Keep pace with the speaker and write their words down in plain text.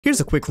Here's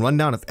a quick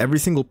rundown of every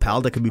single pal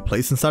that can be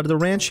placed inside of the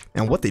ranch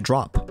and what they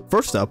drop.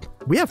 First up,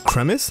 we have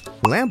Cremis,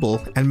 Lamble,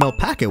 and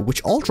Melpacket,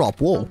 which all drop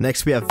wool.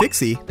 Next we have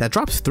Vixie, that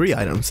drops 3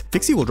 items.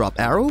 Vixie will drop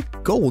arrow,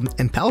 gold,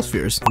 and pal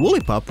spheres.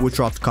 Woollypup, which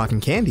drops cotton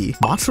candy.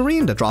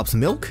 Monsterine, that drops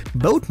milk.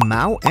 Both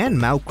Mao and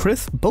Mao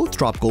Chris both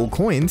drop gold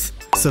coins.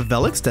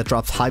 Savelix, that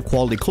drops high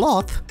quality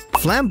cloth.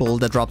 Flamble,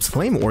 that drops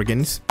flame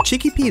organs.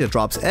 Chicky P, that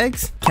drops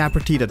eggs.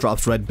 Capper T, that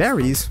drops red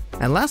berries.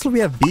 And lastly we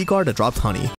have Beegar, that drops honey.